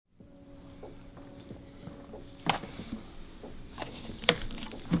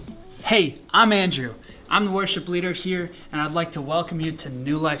Hey, I'm Andrew. I'm the worship leader here, and I'd like to welcome you to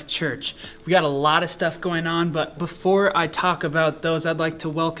New Life Church. We got a lot of stuff going on, but before I talk about those, I'd like to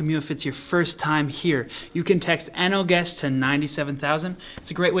welcome you if it's your first time here. You can text NOGuest to 97,000.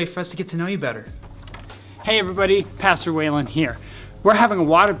 It's a great way for us to get to know you better. Hey everybody, Pastor Waylon here. We're having a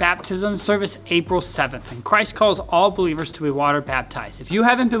water baptism service April 7th, and Christ calls all believers to be water baptized. If you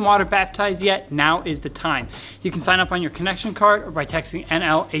haven't been water baptized yet, now is the time. You can sign up on your connection card or by texting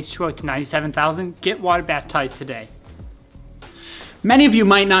NLH2O to 97,000. Get water baptized today. Many of you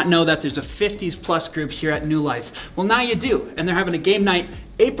might not know that there's a 50s plus group here at New Life. Well, now you do, and they're having a game night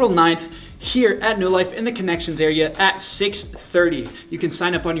April 9th here at New Life in the Connections area at 6:30. You can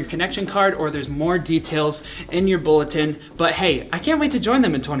sign up on your connection card or there's more details in your bulletin. But hey, I can't wait to join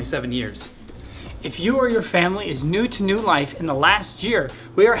them in 27 years. If you or your family is new to New Life in the last year,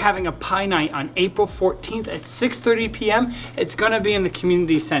 we are having a pie night on April 14th at 6:30 p.m. It's going to be in the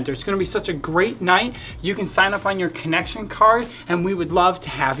community center. It's going to be such a great night. You can sign up on your connection card and we would love to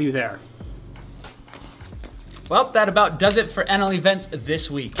have you there. Well, that about does it for NL events this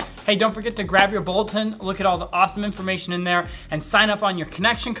week. Hey, don't forget to grab your bulletin, look at all the awesome information in there, and sign up on your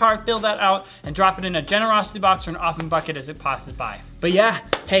connection card, fill that out, and drop it in a generosity box or an offering bucket as it passes by. But yeah,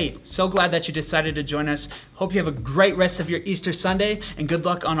 hey, so glad that you decided to join us. Hope you have a great rest of your Easter Sunday, and good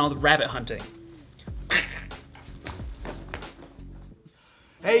luck on all the rabbit hunting.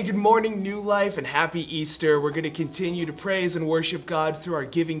 Hey, good morning, New Life, and happy Easter. We're going to continue to praise and worship God through our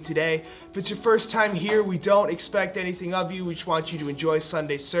giving today. If it's your first time here, we don't expect anything of you. We just want you to enjoy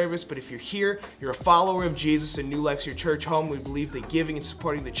Sunday service. But if you're here, you're a follower of Jesus, and New Life's your church home, we believe that giving and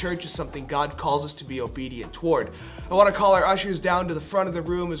supporting the church is something God calls us to be obedient toward. I want to call our ushers down to the front of the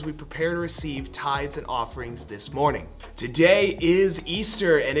room as we prepare to receive tithes and offerings this morning. Today is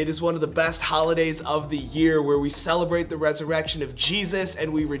Easter, and it is one of the best holidays of the year where we celebrate the resurrection of Jesus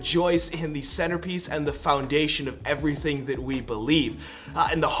and we rejoice in the centerpiece and the foundation of everything that we believe.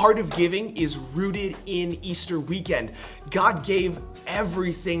 And the heart of giving is rooted in Easter weekend. God gave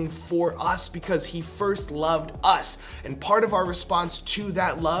everything for us because he first loved us. And part of our response to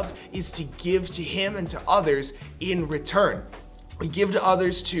that love is to give to him and to others in return. We give to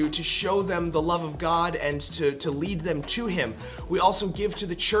others to show them the love of God and to lead them to him. We also give to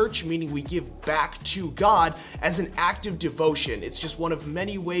the church, meaning we give back to God as an act of devotion. It's just one of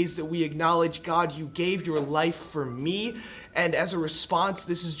many ways that we acknowledge, God, you gave your life for me. And as a response,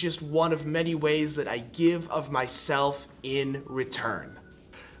 this is just one of many ways that I give of myself in return.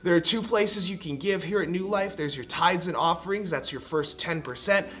 There are two places you can give here at New Life. There's your tithes and offerings, that's your first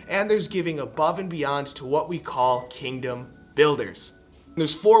 10%, and there's giving above and beyond to what we call kingdom builders.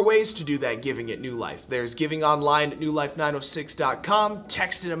 There's four ways to do that giving at New Life. There's giving online at newlife906.com,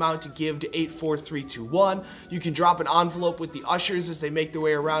 text an amount to give to 84321. You can drop an envelope with the ushers as they make their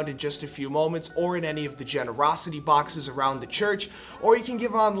way around in just a few moments, or in any of the generosity boxes around the church, or you can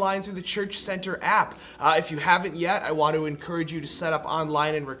give online through the Church Center app. If you haven't yet, I want to encourage you to set up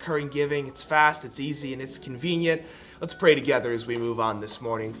online and recurring giving. It's fast, it's easy, and it's convenient. Let's pray together as we move on this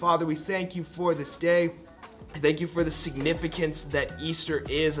morning. Father, we thank you for this day. Thank you for the significance that Easter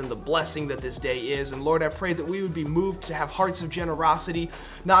is and the blessing that this day is. And Lord, I pray that we would be moved to have hearts of generosity,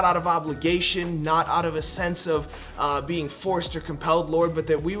 not out of obligation, not out of a sense of being forced or compelled, Lord, but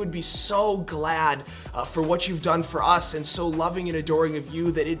that we would be so glad for what you've done for us and so loving and adoring of you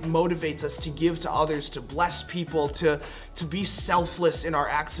that it motivates us to give to others, to bless people, to be selfless in our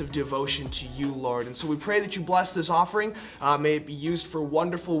acts of devotion to you, Lord. And so we pray that you bless this offering. May it be used for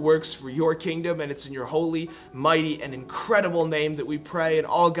wonderful works for your kingdom, and it's in your holy, mighty, and incredible name that we pray, and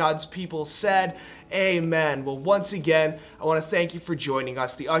all God's people said, amen. Well, once again, I want to thank you for joining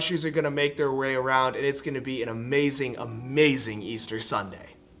us. The ushers are going to make their way around, and it's going to be an amazing, amazing Easter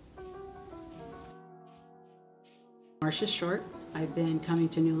Sunday. Marcia Short. I've been coming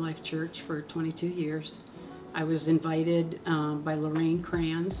to New Life Church for 22 years. I was invited by Lorraine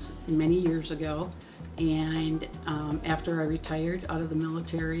Kranz many years ago, and after I retired out of the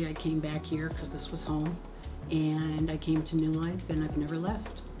military, I came back here because this was home, and I came to New Life, and I've never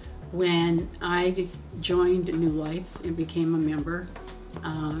left. When I joined New Life and became a member,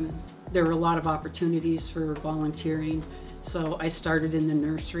 there were a lot of opportunities for volunteering, so I started in the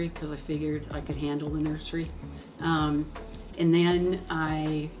nursery because I figured I could handle the nursery. And then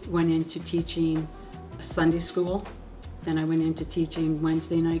I went into teaching Sunday school, then I went into teaching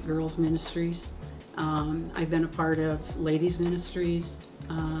Wednesday night girls ministries. I've been a part of ladies ministries,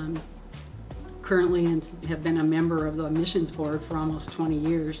 currently and have been a member of the missions board for almost 20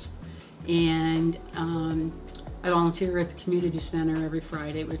 years. And I volunteer at the community center every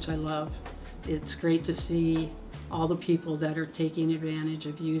Friday, which I love. It's great to see all the people that are taking advantage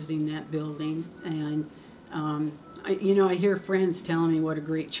of using that building. And I hear friends telling me what a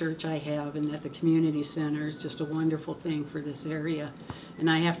great church I have and that the community center is just a wonderful thing for this area. And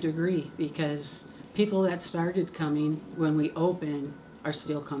I have to agree, because people that started coming when we opened are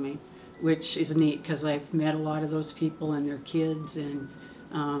still coming, which is neat, because I've met a lot of those people and their kids, and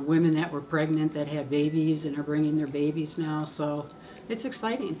women that were pregnant that had babies and are bringing their babies now. So it's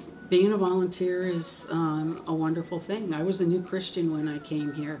exciting. Being a volunteer is a wonderful thing. I was a new Christian when I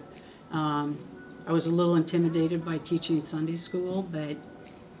came here. I was a little intimidated by teaching Sunday school, but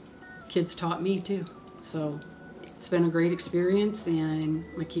kids taught me too. So it's been a great experience, and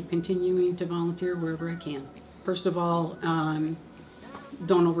I keep continuing to volunteer wherever I can. First of all,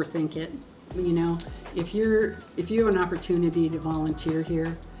 don't overthink it. You know, if you have an opportunity to volunteer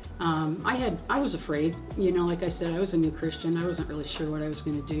here, I was afraid. You know, like I said, I was a new Christian. I wasn't really sure what I was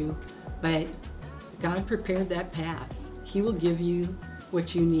going to do, but God prepared that path. He will give you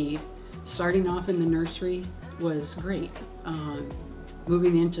what you need. Starting off in the nursery was great.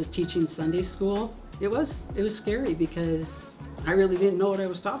 Moving into teaching Sunday school, it was scary, because I really didn't know what I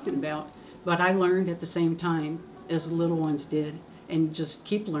was talking about. But I learned at the same time as the little ones did, and just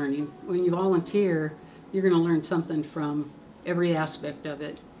keep learning. When you volunteer, you're going to learn something from every aspect of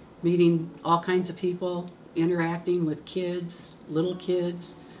it. Meeting all kinds of people, interacting with kids, little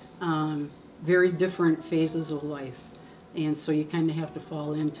kids, very different phases of life. And so you kind of have to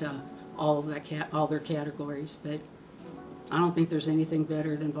fall into all their categories. But I don't think there's anything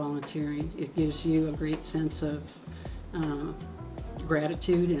better than volunteering. It gives you a great sense of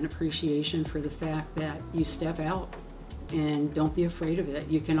gratitude and appreciation for the fact that you step out, and don't be afraid of it.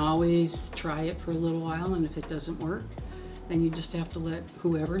 You can always try it for a little while, and if it doesn't work, then you just have to let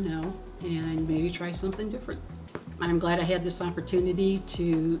whoever know and maybe try something different. I'm glad I had this opportunity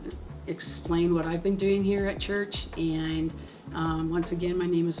to explain what I've been doing here at church. And once again, my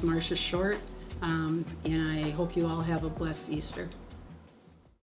name is Marcia Short, and I hope you all have a blessed Easter.